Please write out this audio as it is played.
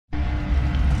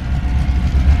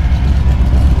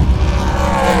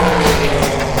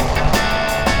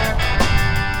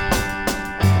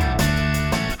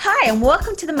and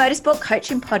welcome to the Motorsport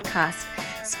Coaching Podcast,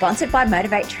 sponsored by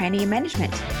Motivate Training and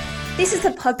Management. This is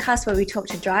a podcast where we talk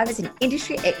to drivers and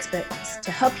industry experts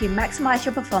to help you maximize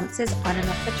your performances on and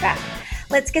off the track.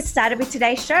 Let's get started with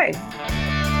today's show.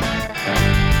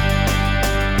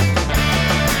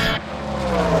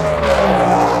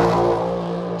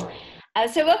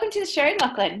 So welcome to the show,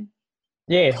 Lachlan.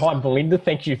 Yeah, hi Belinda,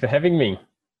 thank you for having me.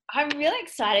 I'm really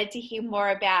excited to hear more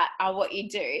about what you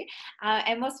do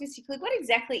and more specifically, what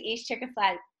exactly is Checkered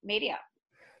Flag Media?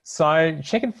 So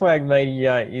Checkered Flag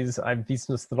Media is a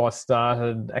business that I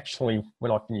started actually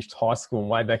when I finished high school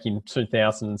way back in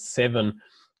 2007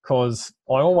 because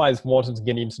I always wanted to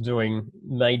get into doing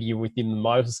media within the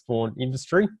motorsport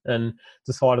industry and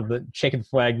decided that Checkered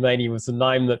Flag Media was a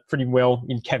name that pretty well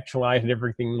encapsulated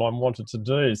everything that I wanted to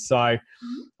do. So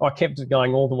I kept it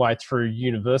going all the way through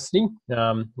university,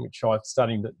 which I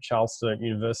studied at Charles Sturt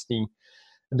University,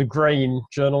 a degree in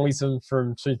journalism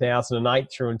from 2008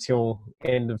 through until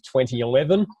end of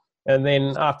 2011. And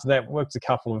then after that, worked a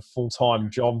couple of full-time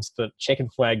jobs, but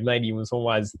Checkered Flag Media was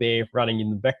always there running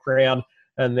in the background.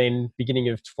 And then beginning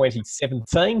of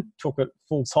 2017, took it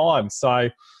full-time. So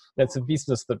that's a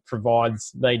business that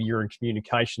provides media and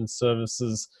communication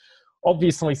services,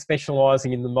 obviously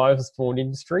specialising in the motorsport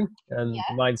industry. And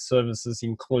the main services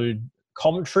include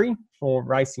commentary for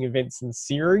racing events and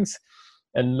series,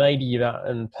 and media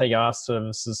and PR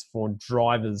services for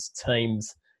drivers,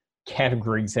 teams,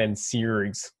 categories and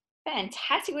series.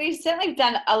 Fantastic. We've certainly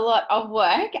done a lot of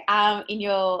work in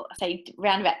your, say,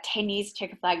 around about 10 years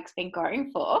Checkered Flag's been going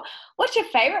for. What's your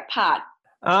favourite part?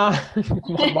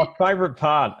 My favourite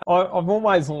part. I've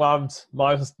always loved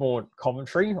motorsport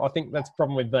commentary. I think that's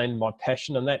probably been my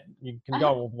passion, and that you can go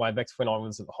all the way back to when I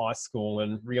was at high school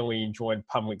and really enjoyed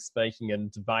public speaking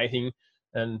and debating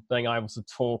and being able to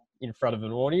talk in front of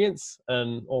an audience,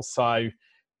 and also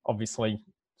obviously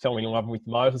fell in love with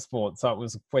motorsport. So it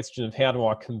was a question of how do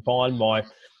I combine my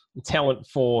talent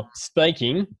for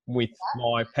speaking with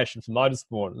my passion for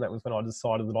motorsport. And that was when I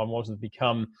decided that I wanted to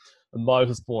become a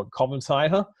motorsport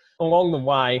commentator. Along the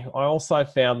way, I also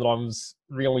found that I was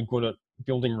really good at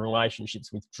building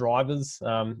relationships with drivers.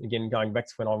 Again, going back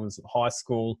to when I was at high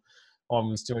school, I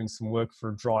was doing some work for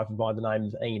a driver by the name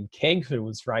of Ian Kegg, who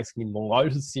was racing in the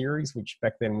Lotus Series, which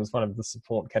back then was one of the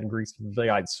support categories for the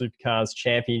V8 Supercars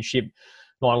Championship.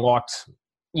 And I liked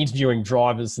interviewing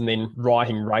drivers and then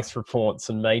writing race reports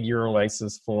and media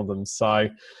releases for them. So,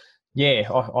 yeah,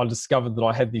 I discovered that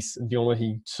I had this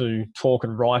ability to talk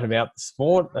and write about the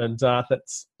sport, and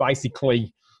that's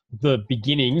basically the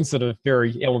beginnings at a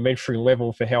very elementary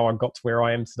level for how I got to where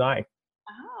I am today.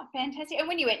 Oh, fantastic. And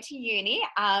when you went to uni,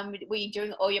 were you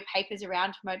doing all your papers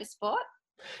around motorsport?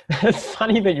 It's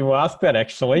funny that you asked that,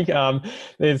 actually.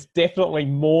 There's definitely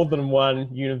more than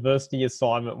one university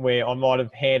assignment where I might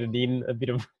have handed in a bit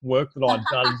of work that I'd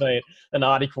done, be it an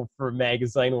article for a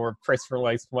magazine or a press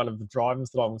release for one of the drivers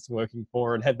that I was working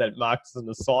for, and had that marked as an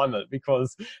assignment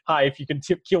because, hey, if you can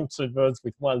kill two birds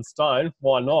with one stone,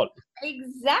 why not?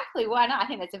 Exactly. Why not? I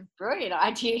think that's a brilliant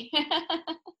idea.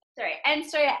 Sorry. And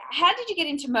so how did you get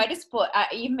into motorsport?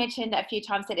 You've mentioned a few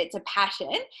times that it's a passion.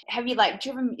 Have you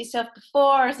driven yourself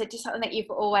before, or is it just something that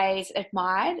you've always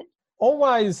admired?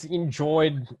 Always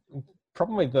enjoyed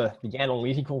probably the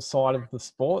analytical side of the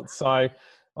sport. So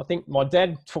I think my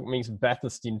dad took me to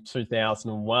Bathurst in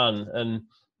 2001, and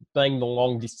being the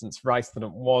long distance race that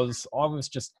it was, I was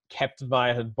just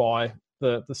captivated by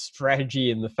the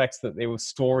strategy and the fact that there were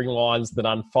storylines that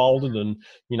unfolded and,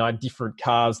 different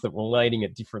cars that were leading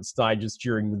at different stages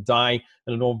during the day,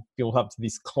 and it all built up to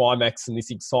this climax and this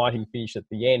exciting finish at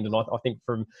the end. And I think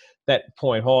from that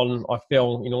point on, I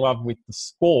fell in love with the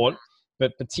sport,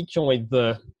 but particularly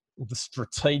the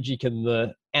strategic and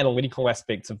the analytical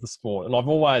aspects of the sport. And I've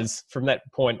always, from that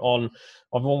point on,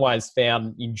 I've always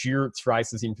found endurance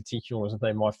races in particular to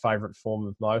be my favourite form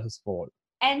of motorsport.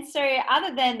 And so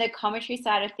other than the commentary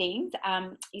side of things,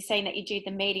 you're saying that you do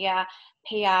the media,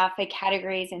 PR for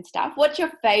categories and stuff. What's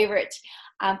your favourite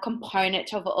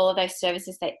component of all of those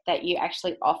services that you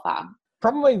actually offer?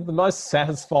 Probably the most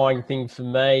satisfying thing for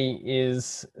me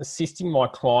is assisting my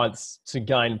clients to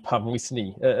gain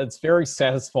publicity. It's very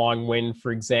satisfying when,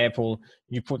 for example,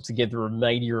 you put together a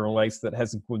media release that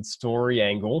has a good story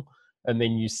angle, and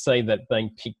then you see that being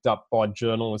picked up by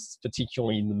journalists,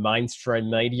 particularly in the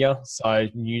mainstream media, so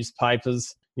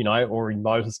newspapers, or in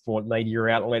motorsport media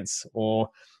outlets, or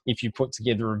if you put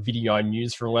together a video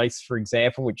news release, for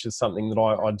example, which is something that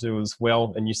I do as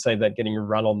well, and you see that getting a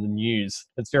run on the news.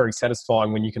 It's very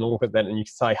satisfying when you can look at that and you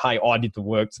can say, hey, I did the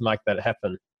work to make that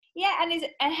happen. Yeah,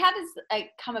 and how does it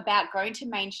come about going to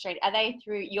Main Street? Are they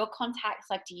through your contacts?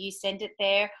 Do you send it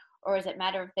there? or is it a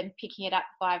matter of them picking it up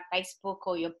via Facebook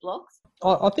or your blogs?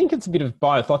 I think it's a bit of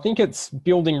both. I think it's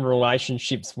building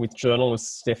relationships with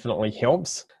journalists definitely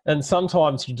helps. And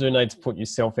sometimes you do need to put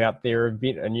yourself out there a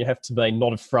bit, and you have to be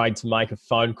not afraid to make a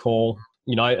phone call,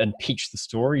 and pitch the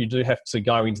story. You do have to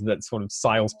go into that sort of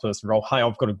salesperson role. Hey,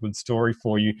 I've got a good story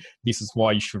for you. This is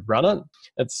why you should run it.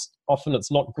 It's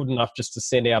not good enough just to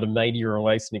send out a media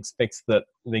release and expect that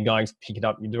they're going to pick it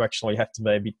up. You do actually have to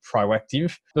be a bit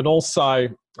proactive. But also,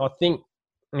 I think,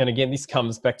 and again, this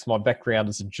comes back to my background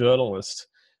as a journalist,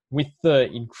 with the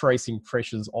increasing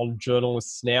pressures on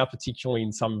journalists now, particularly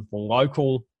in some of the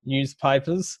local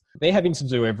newspapers, they're having to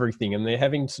do everything, and they're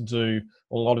having to do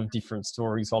a lot of different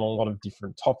stories on a lot of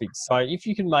different topics. So if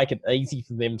you can make it easy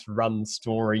for them to run the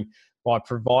story by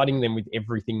providing them with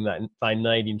everything that they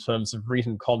need in terms of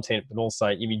written content, but also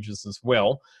images as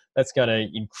well, that's going to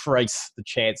increase the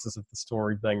chances of the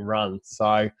story being run.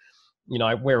 So,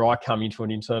 where I come into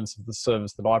it in terms of the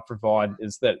service that I provide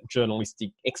is that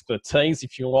journalistic expertise,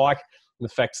 if you like, and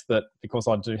the fact that because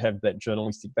I do have that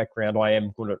journalistic background, I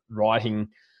am good at writing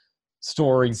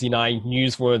stories in a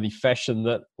newsworthy fashion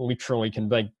that literally can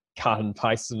be cut and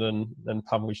pasted and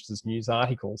published as news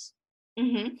articles.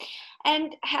 Mm-hmm.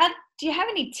 And do you have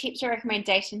any tips or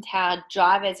recommendations how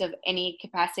drivers of any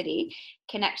capacity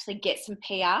can actually get some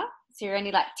PR? Is there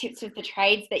any tips of the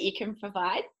trades that you can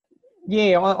provide?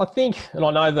 Yeah, I think, and I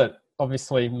know that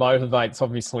obviously Motivate's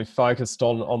focused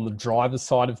on the driver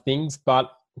side of things,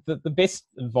 but the best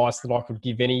advice that I could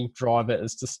give any driver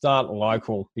is to start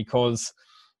local, because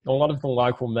a lot of the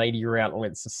local media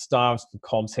outlets are starved for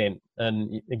content.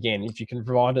 And again, if you can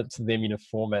provide it to them in a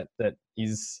format that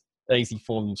is easy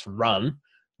for them to run,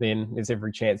 then there's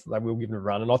every chance that they will give it a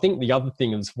run. And I think the other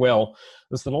thing as well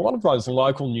is that a lot of those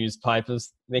local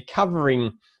newspapers, they're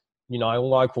covering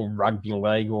local rugby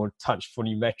league or touch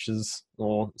footy matches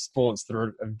or sports that are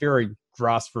at a very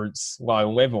grassroots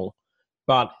low level.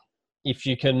 But if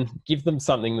you can give them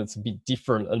something that's a bit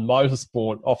different, and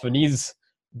motorsport often is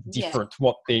different to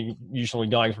what they're usually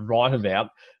going to write about,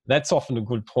 that's often a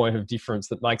good point of difference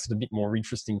that makes it a bit more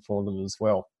interesting for them as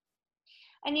well.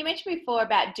 And you mentioned before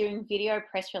about doing video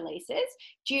press releases.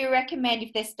 Do you recommend,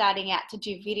 if they're starting out, to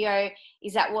do video?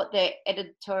 Is that what the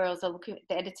editors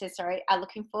are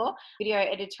looking for? Video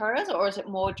editorials, or is it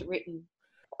more written?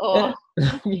 Or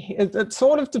it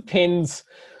sort of depends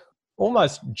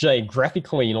almost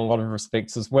geographically in a lot of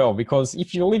respects as well, because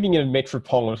if you're living in a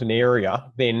metropolitan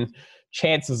area, then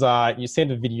chances are you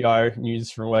send a video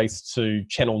news release to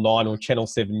Channel 9 or Channel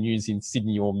 7 News in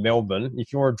Sydney or Melbourne.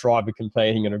 If you're a driver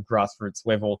competing at a grassroots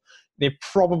level, they're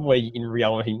probably in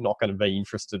reality not going to be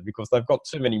interested because they've got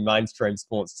too many mainstream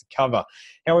sports to cover.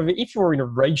 However, if you're in a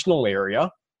regional area,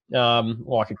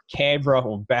 like a Canberra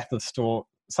or Bathurst or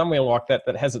somewhere like that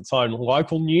has its own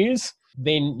local news,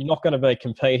 then you're not going to be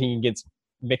competing against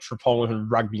metropolitan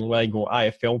rugby league or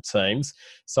AFL teams.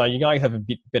 So you're going to have a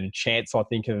bit better chance, I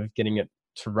think, of getting it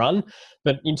to run.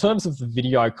 But in terms of the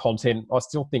video content, I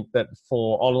still think that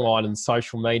for online and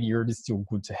social media, it is still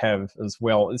good to have as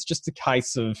well. It's just a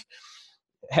case of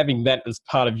having that as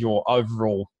part of your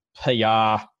overall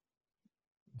PR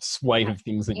suite of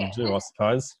things that you do, I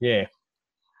suppose. Yeah.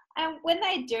 And when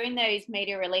they're doing those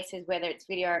media releases, whether it's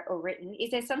video or written,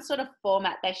 is there some sort of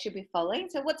format they should be following?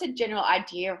 So what's a general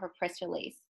idea of a press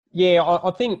release? Yeah,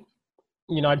 I think,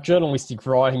 journalistic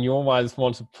writing, you always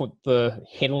want to put the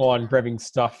headline grabbing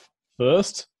stuff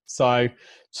first. So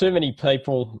too many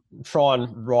people try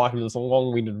and write it as a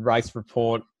long-winded race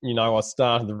report. I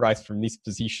started the race from this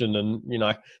position and,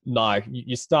 no,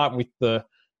 you start with the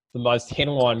most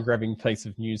headline grabbing piece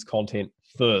of news content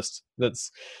first. That's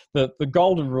the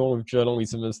golden rule of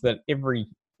journalism, is that every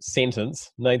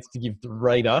sentence needs to give the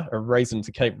reader a reason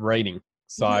to keep reading.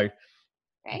 So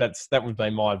that would be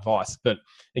my advice. But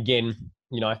again,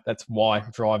 that's why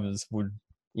drivers would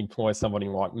employ somebody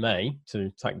like me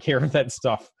to take care of that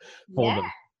stuff for them.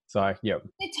 So, yeah.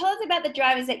 So tell us about the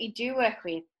drivers that you do work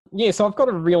with. Yeah, so I've got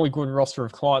a really good roster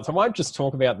of clients. I won't just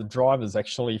talk about the drivers,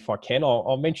 actually, if I can.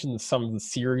 I'll mention some of the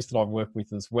series that I've worked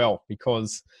with as well,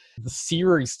 because the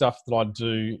series stuff that I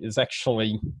do is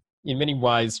actually, in many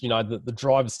ways, the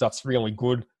driver stuff's really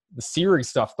good. The series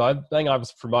stuff, though, being able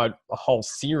to promote a whole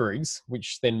series,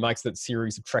 which then makes that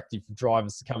series attractive for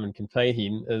drivers to come and compete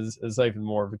in, is even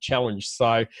more of a challenge.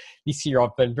 So this year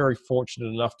I've been very fortunate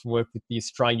enough to work with the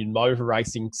Australian Motor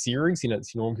Racing Series in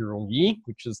its inaugural year,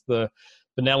 which is the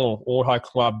Benalla Auto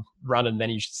Club run and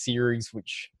managed series,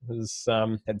 which has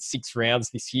had 6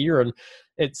 rounds this year. And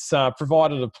it's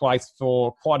provided a place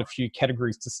for quite a few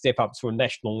categories to step up to a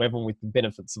national level with the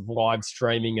benefits of live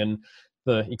streaming and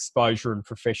the exposure and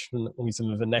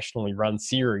professionalism of a nationally run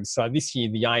series. So this year,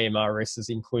 the AMRS has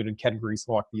included categories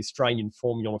like the Australian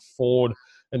Formula Ford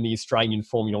and the Australian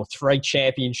Formula 3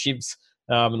 Championships,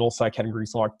 and also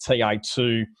categories like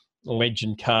TA2,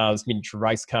 legend cars, miniature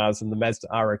race cars, and the Mazda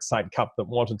RX-8 Cup that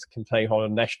wanted to compete on a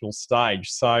national stage.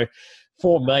 So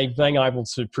for me, being able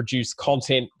to produce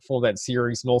content for that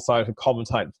series and also to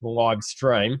commentate for the live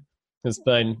stream has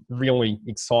been really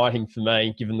exciting for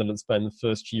me, given that it's been the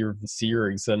first year of the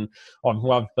series. And I've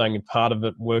loved being a part of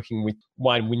it, working with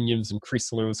Wayne Williams and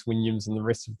Chris Lewis-Williams and the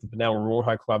rest of the Benalla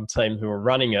Auto Club team who are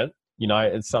running it. You know,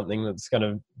 it's something that's going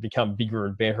to become bigger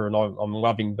and better, and I'm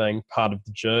loving being part of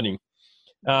the journey.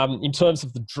 In terms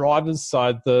of the drivers,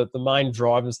 so the main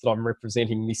drivers that I'm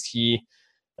representing this year,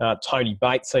 Tony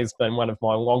Bates has been one of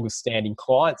my longest standing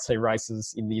clients. He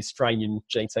races in the Australian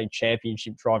GT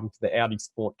Championship driving for the Audi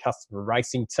Sport Customer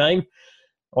Racing Team.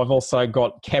 I've also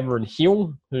got Cameron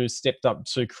Hill, who stepped up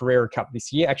to Carrera Cup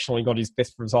this year, actually got his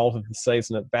best result of the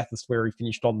season at Bathurst, where he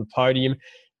finished on the podium.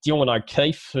 Dylan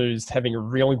O'Keefe, who's having a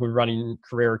really good run in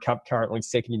Carrera Cup, currently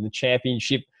second in the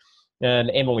championship.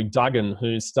 And Emily Duggan,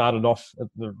 who started off at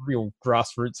the real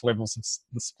grassroots levels of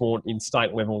the sport in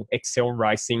state level Excel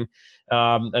racing.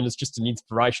 And it's just an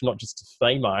inspiration, not just to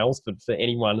females, but for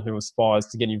anyone who aspires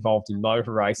to get involved in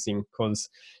motor racing, because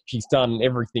she's done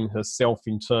everything herself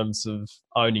in terms of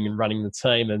owning and running the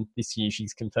team. And this year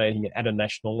she's competing at a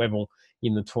national level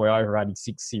in the Toyota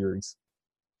 86 series.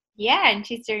 Yeah, and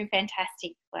she's doing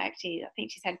fantastic work. I think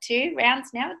she's had 2 rounds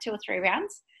now, 2 or 3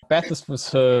 rounds. Bathurst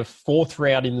was her 4th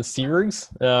round in the series.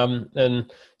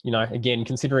 And, you know, again,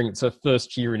 considering it's her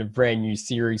first year in a brand new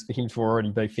series, for him to already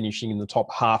be finishing in the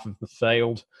top half of the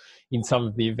field in some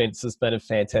of the events has been a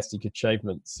fantastic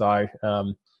achievement. So,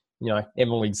 you know,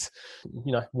 Emily's,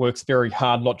 you know, works very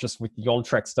hard, not just with the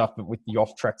on-track stuff, but with the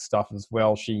off-track stuff as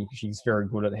well. She's very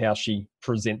good at how she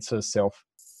presents herself.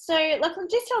 So, Lachlan,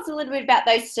 just tell us a little bit about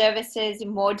those services in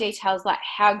more details, like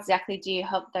how exactly do you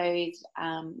help those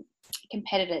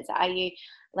competitors? Are you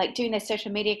like doing their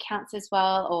social media accounts as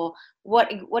well, or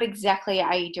what exactly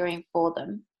are you doing for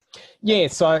them? Yeah,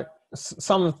 so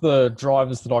some of the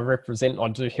drivers that I represent, I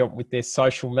do help with their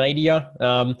social media.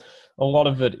 A lot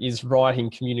of it is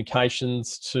writing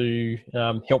communications to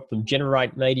help them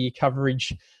generate media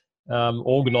coverage,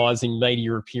 organising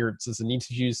media appearances and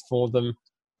interviews for them,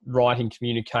 writing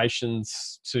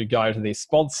communications to go to their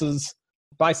sponsors,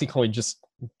 basically just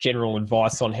general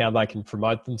advice on how they can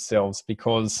promote themselves,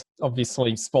 because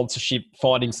obviously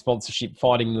finding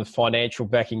the financial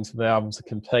backing to be able to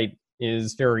compete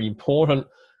is very important.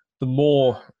 The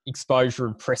more exposure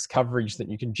and press coverage that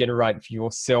you can generate for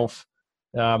yourself,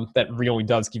 that really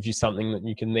does give you something that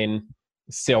you can then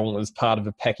sell as part of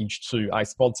a package to a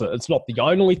sponsor. It's not the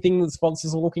only thing that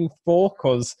sponsors are looking for,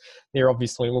 because they're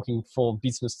obviously looking for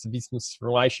business-to-business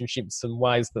relationships and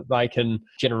ways that they can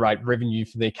generate revenue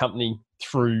for their company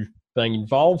through being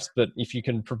involved. But if you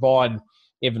can provide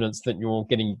evidence that you're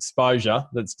getting exposure,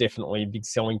 that's definitely a big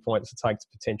selling point to take to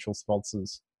potential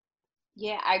sponsors.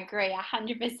 Yeah, I agree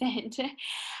 100%.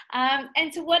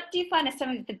 And so what do you find are some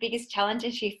of the biggest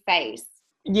challenges you face?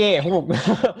 Yeah, look,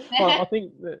 I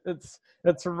think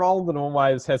it's a role that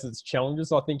always has its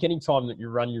challenges. I think any time that you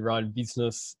run your own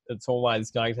business, it's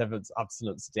always going to have its ups and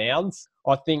its downs.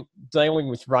 I think dealing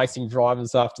with racing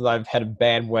drivers after they've had a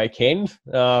bad weekend,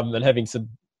 and having to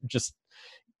just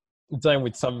deal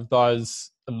with some of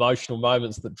those emotional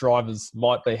moments that drivers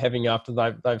might be having after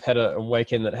they've had a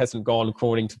weekend that hasn't gone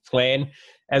according to plan.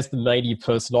 As the media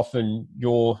person, often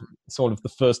you're sort of the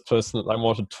first person that they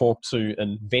want to talk to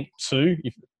and vent to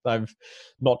if they've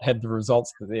not had the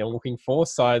results that they're looking for.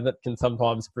 So that can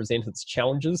sometimes present its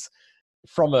challenges.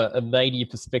 From a media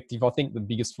perspective, I think the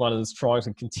biggest one is trying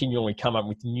to continually come up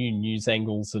with new news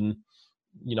angles and,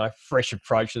 you know, fresh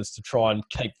approaches to try and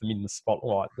keep them in the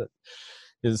spotlight. That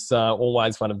is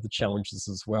always one of the challenges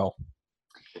as well.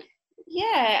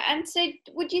 Yeah, and so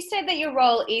would you say that your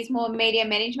role is more media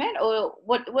management, or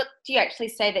what do you actually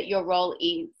say that your role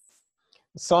is?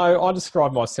 So I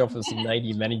describe myself as a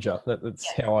media manager. That's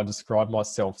how I describe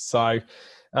myself. So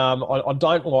I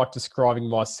don't like describing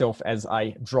myself as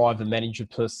a driver manager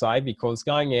per se, because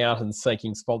going out and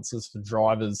seeking sponsors for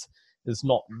drivers is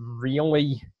not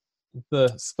really the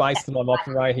space that I'm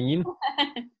operating in,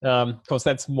 because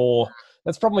that's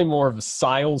probably more of a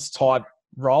sales type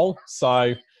role.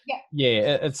 So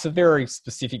yeah, it's a very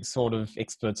specific sort of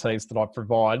expertise that I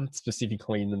provide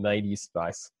specifically in the media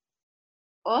space.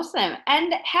 Awesome.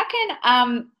 And how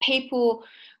can people,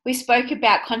 we spoke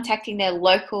about contacting their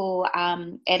local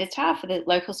editor for the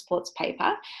local sports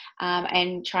paper,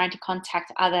 and trying to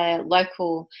contact other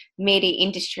local media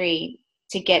industry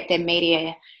to get their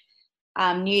media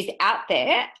news out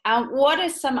there. What are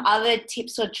some other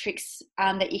tips or tricks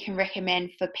that you can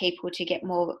recommend for people to get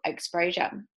more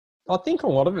exposure? I think a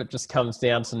lot of it just comes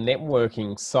down to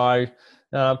networking. So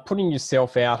putting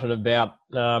yourself out and about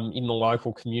in the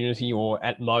local community or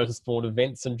at motorsport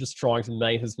events and just trying to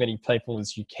meet as many people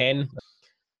as you can.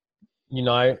 You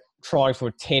know, trying to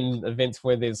attend events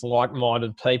where there's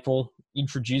like-minded people,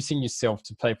 introducing yourself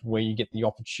to people where you get the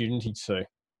opportunity to.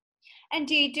 And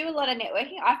do you do a lot of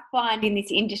networking? I find in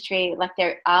this industry, like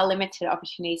there are limited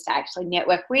opportunities to actually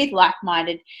network with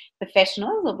like-minded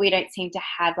professionals. We don't seem to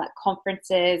have like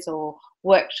conferences or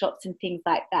workshops and things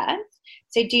like that.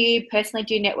 So do you personally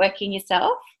do networking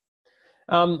yourself?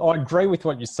 I agree with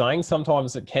what you're saying.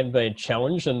 Sometimes it can be a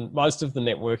challenge, and most of the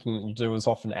networking that you do is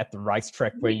often at the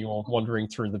racetrack where you're wandering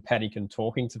through the paddock and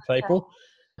talking to people.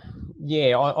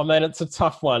 Yeah, I mean, it's a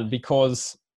tough one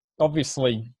because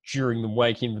obviously during the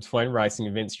week in between racing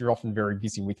events, you're often very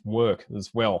busy with work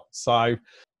as well. So,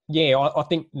 yeah, I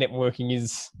think networking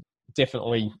is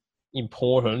definitely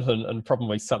important and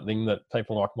probably something that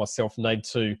people like myself need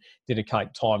to dedicate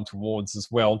time towards as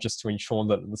well, just to ensure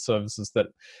that the services that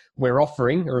we're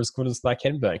offering are as good as they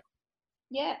can be.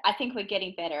 Yeah, I think we're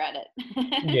getting better at it.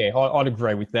 Yeah, I'd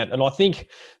agree with that. And I think,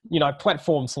 you know,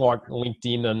 platforms like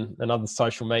LinkedIn and other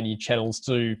social media channels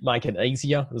do make it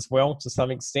easier as well to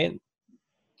some extent.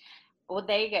 Well,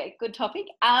 there you go. Good topic.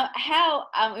 How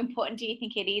important do you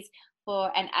think it is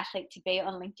for an athlete to be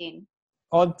on LinkedIn?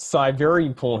 I'd say very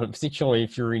important, particularly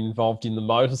if you're involved in the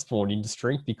motorsport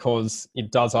industry, because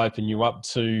it does open you up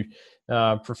to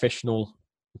professionals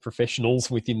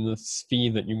within the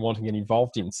sphere that you want to get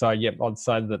involved in. So, yep, I'd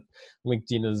say that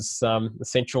LinkedIn is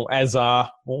essential, as are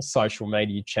all social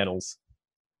media channels.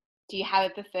 Do you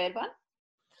have a preferred one?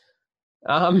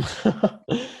 Um,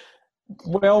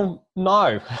 well,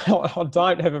 no, I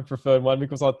don't have a preferred one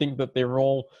because I think that they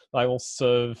all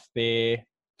serve their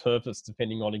purpose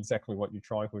depending on exactly what you're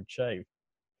trying to achieve.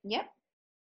 Yep.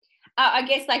 I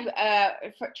guess like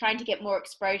for trying to get more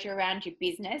exposure around your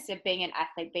business, of being an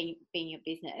athlete, being your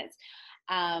business.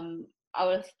 I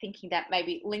was thinking that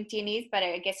maybe LinkedIn is, but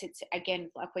I guess it's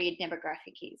again like where your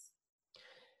demographic is.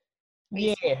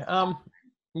 Yeah,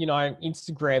 you know,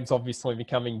 Instagram's obviously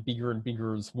becoming bigger and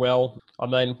bigger as well. I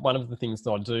mean, one of the things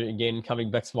that I do, again, coming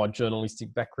back to my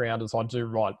journalistic background, is I do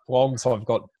write blogs. I've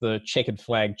got the Checkered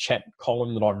Flag chat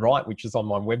column that I write, which is on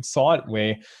my website,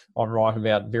 where I write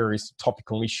about various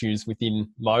topical issues within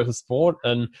motorsport.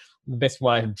 And the best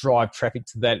way to drive traffic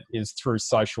to that is through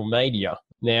social media.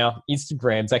 Now,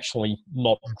 Instagram's actually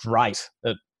not great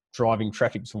at driving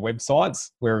traffic to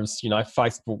websites, whereas, you know,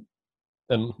 Facebook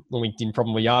and LinkedIn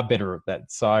probably are better at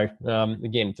that. So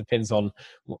again, it depends on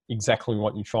exactly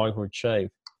what you're trying to achieve.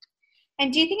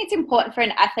 And do you think it's important for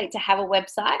an athlete to have a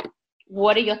website?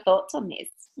 What are your thoughts on this?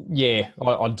 Yeah,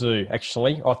 I do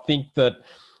actually. I think that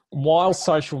while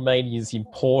social media is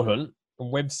important, a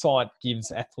website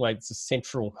gives athletes a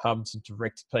central hub to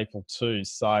direct people to.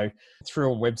 So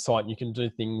through a website, you can do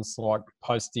things like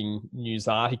posting news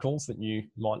articles that you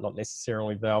might not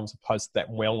necessarily be able to post that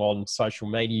well on social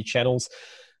media channels.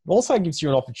 It also gives you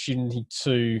an opportunity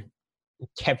to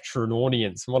capture an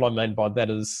audience. And what I mean by that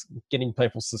is getting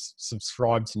people to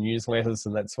subscribe to newsletters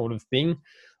and that sort of thing.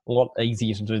 A lot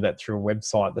easier to do that through a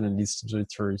website than it is to do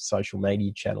through social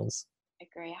media channels.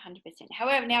 Agree 100%.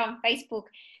 However, now on Facebook,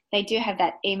 they do have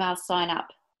that email sign up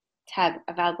tab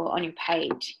available on your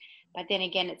page. But then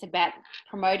again, it's about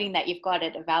promoting that you've got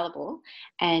it available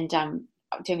and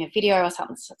doing a video or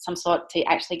some sort to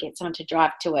actually get someone to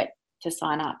drive to it to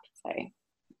sign up. So.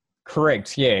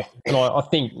 Correct, yeah. And I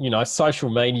think, you know, social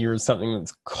media is something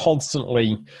that's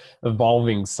constantly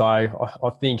evolving. So I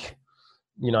think,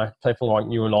 you know, people like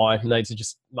you and I need to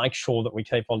just make sure that we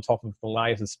keep on top of the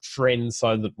latest trends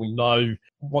so that we know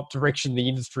what direction the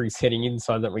industry is heading in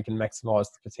so that we can maximise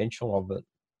the potential of it.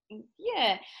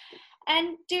 Yeah.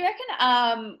 And do you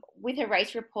reckon with a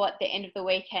race report at the end of the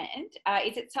weekend,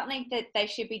 is it something that they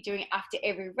should be doing after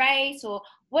every race, or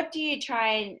what do you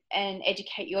try and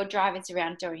educate your drivers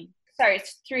around doing? Sorry,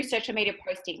 it's through social media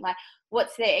posting. Like,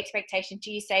 what's their expectation?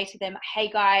 Do you say to them, hey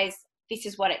guys, this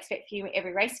is what I expect for you at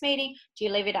every race meeting? Do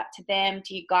you leave it up to them?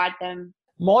 Do you guide them?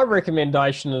 My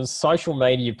recommendation is social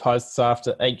media posts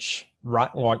after each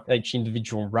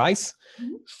individual race.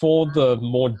 For the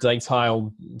more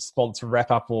detailed sponsor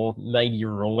wrap-up or media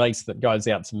release that goes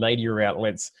out to media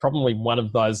outlets, probably one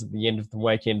of those at the end of the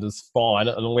weekend is fine,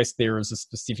 unless there is a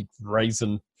specific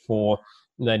reason for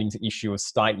needing to issue a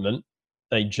statement.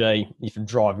 E.g., if a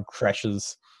driver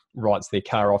crashes, writes their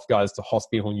car off, goes to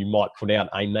hospital, you might put out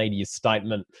a media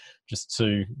statement just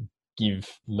to give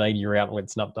media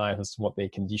outlets an update as to what their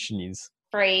condition is.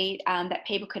 Free that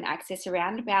people can access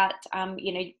around about,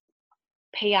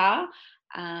 PR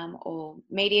or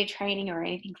media training or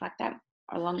anything like that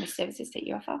along the services that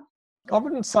you offer? I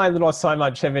wouldn't say that I so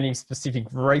much have any specific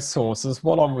resources.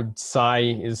 What I would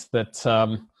say is that,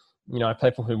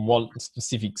 people who want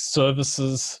specific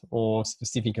services or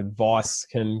specific advice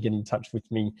can get in touch with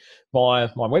me via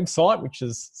my website, which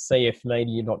is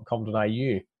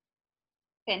cfmedia.com.au.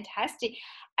 Fantastic.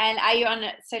 And are you on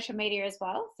social media as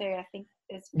well? So I think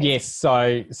there's Facebook. Yes.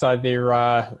 So there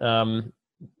are,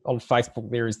 on Facebook,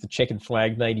 there is the Checkered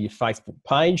Flag Media Facebook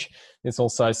page. There's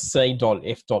also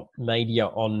c.f.media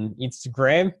on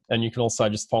Instagram. And you can also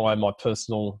just follow my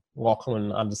personal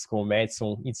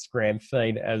Lachlan_Mansell Instagram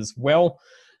feed as well.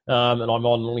 And I'm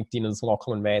on LinkedIn as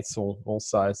Lachlan Mansell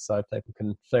also. So people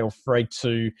can feel free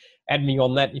to add me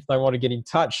on that if they want to get in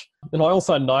touch. And I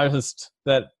also noticed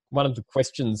that one of the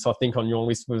questions I think on your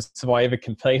list was, have I ever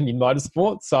competed in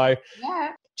motorsport? So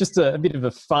yeah. Just a bit of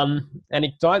a fun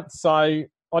anecdote. So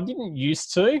I didn't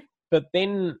used to, but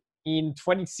then in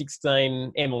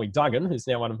 2016, Emily Duggan, who's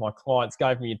now one of my clients,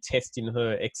 gave me a test in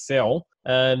her Excel,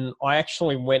 and I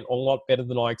actually went a lot better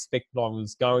than I expected I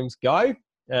was going to go,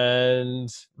 and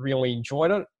really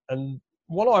enjoyed it. And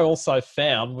what I also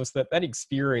found was that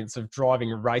experience of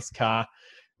driving a race car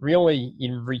really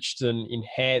enriched and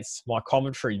enhanced my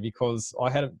commentary, because I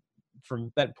had,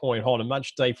 from that point on, a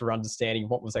much deeper understanding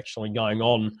of what was actually going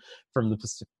on from the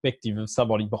perspective of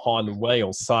somebody behind the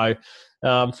wheel. So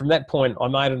from that point, I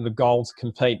made it a goal to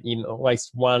compete in at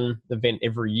least one event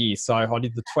every year. So I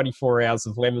did the 24 Hours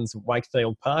of Lemons at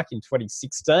Wakefield Park in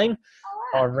 2016.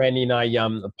 I ran in a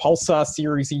Pulsar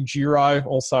Series Enduro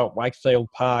also at Wakefield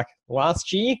Park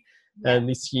last year. Yeah. And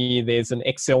this year there's an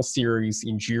XL Series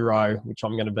Enduro, which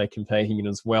I'm going to be competing in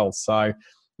as well. So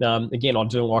again, I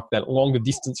do like that longer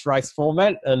distance race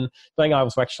format, and being able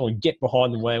to actually get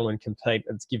behind the wheel and compete,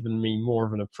 it's given me more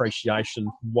of an appreciation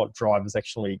for what drivers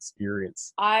actually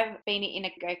experience. I've been in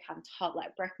a go-kart top,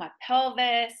 broke my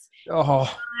pelvis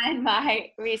and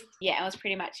my wrist. Yeah, I was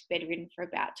pretty much bedridden for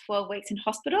about 12 weeks in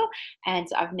hospital, and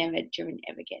I've never driven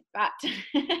ever again. But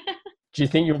do you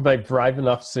think you'll be brave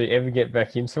enough to ever get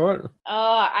back into it?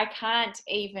 Oh, I can't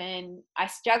even. I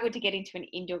struggled to get into an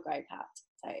indoor go-kart.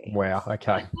 So, wow,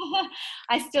 okay.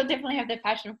 I still definitely have the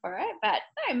passion for it, but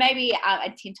no, maybe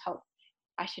a tin top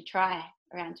I should try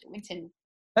around Winton.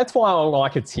 That's why I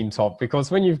like a tin top,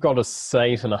 because when you've got a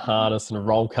seat and a harness and a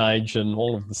roll cage and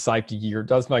all of the safety gear, it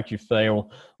does make you feel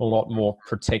a lot more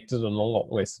protected and a lot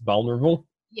less vulnerable.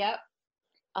 Yep.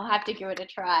 I'll have to give it a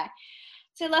try.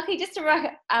 So, Lachie, just to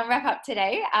wrap up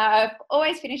today, I've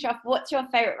always finish off, what's your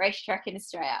favourite racetrack in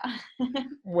Australia?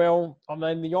 Well, I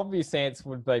mean, the obvious answer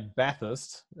would be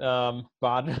Bathurst, but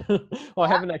I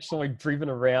haven't actually driven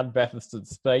around Bathurst at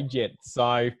speed yet.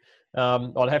 So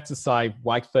I'd have to say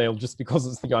Wakefield, just because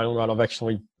it's the only one I've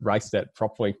actually raced at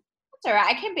properly. That's all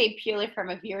right. It can be purely from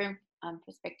a viewing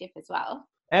perspective as well.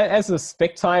 As a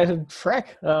spectator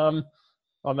track,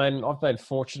 I mean, I've been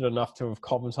fortunate enough to have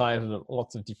commentated at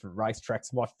lots of different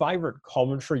racetracks. My favourite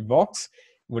commentary box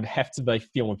would have to be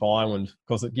Phillip Island,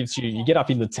 because it gives you get up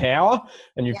in the tower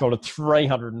and you've got a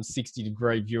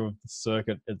 360-degree view of the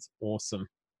circuit. It's awesome.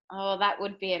 Oh, that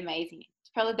would be amazing.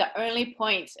 It's probably the only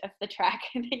point of the track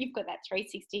and then you've got that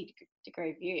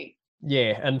 360-degree view.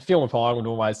 Yeah, and Phillip Island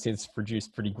always tends to produce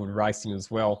pretty good racing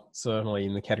as well, certainly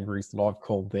in the categories that I've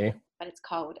called there. But it's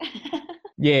cold.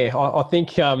 Yeah, I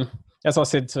think... as I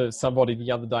said to somebody the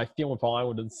other day, Phillip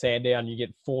Island and Sandown, you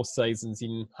get 4 seasons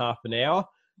in half an hour.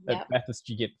 Yep. At Bathurst,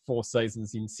 you get 4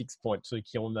 seasons in 6.2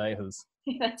 kilometres.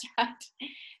 That's right.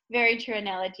 Very true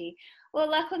analogy. Well,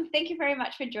 Lachlan, thank you very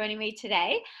much for joining me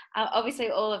today. Obviously,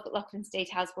 all of Lachlan's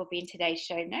details will be in today's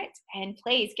show notes. And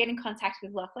please get in contact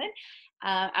with Lachlan.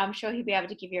 I'm sure he'll be able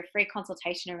to give you a free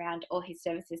consultation around all his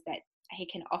services that he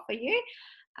can offer you.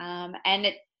 And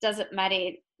it doesn't matter,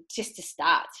 just to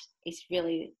start is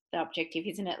really the objective,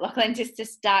 isn't it, Lachlan? Just to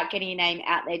start getting your name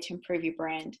out there to improve your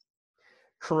brand.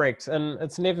 Correct. And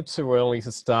it's never too early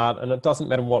to start. And it doesn't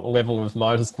matter what level of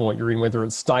motorsport you're in, whether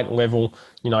it's state level,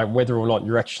 whether or not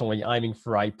you're actually aiming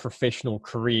for a professional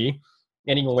career,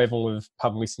 any level of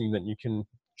publicity that you can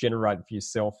generate for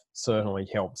yourself certainly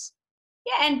helps.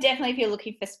 Yeah, and definitely if you're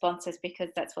looking for sponsors, because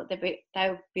that's what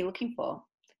they'll be looking for.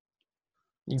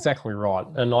 Exactly right.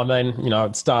 And I mean,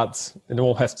 it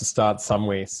all has to start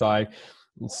somewhere. So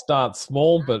start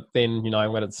small, but then,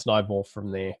 let it snowball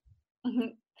from there.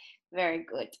 Very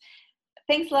good.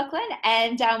 Thanks, Lachlan.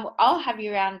 And I'll have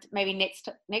you around maybe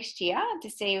next year to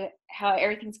see how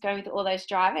everything's going with all those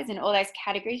drivers and all those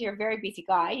categories. You're a very busy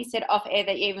guy. You said off air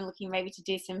that you're even looking maybe to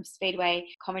do some speedway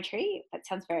commentary. That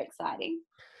sounds very exciting.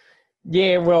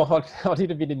 Yeah, well, I did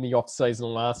a bit in the off season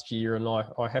last year, and I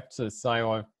have to say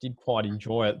I did quite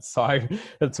enjoy it. So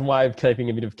it's a way of keeping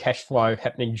a bit of cash flow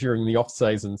happening during the off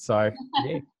season. So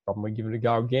yeah, probably give it a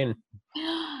go again.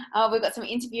 We've got some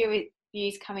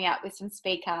interviews coming up with some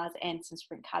speed cars and some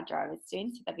sprint car drivers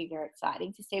soon, so that'll be very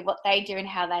exciting to see what they do and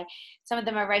how some of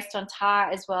them are raced on tar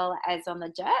as well as on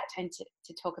the dirt, and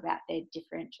to talk about their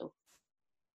differential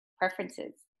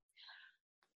preferences.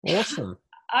 Awesome.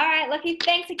 All right, Lucky,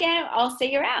 thanks again. I'll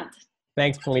see you around.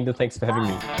 Thanks, Belinda. Thanks for having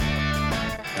me.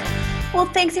 Well,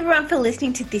 thanks everyone for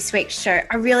listening to this week's show.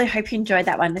 I really hope you enjoyed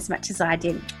that one as much as I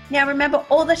did. Now, remember,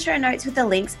 all the show notes with the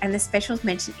links and the specials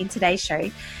mentioned in today's show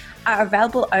are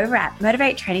available over at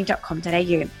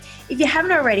motivatetraining.com.au. If you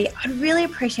haven't already, I'd really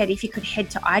appreciate if you could head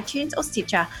to iTunes or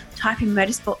Stitcher, type in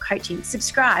Motorsport Coaching,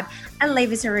 subscribe, and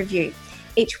leave us a review.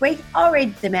 Each week, I'll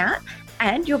read them out,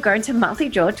 and you'll go into a monthly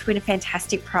draw to win a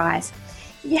fantastic prize.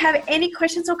 If you have any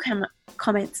questions or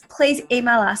comments, please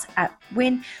email us at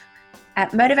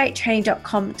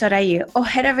win@motivatetraining.com.au or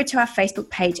head over to our Facebook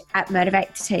page at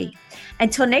Motivate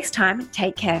Until next time,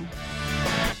 take care.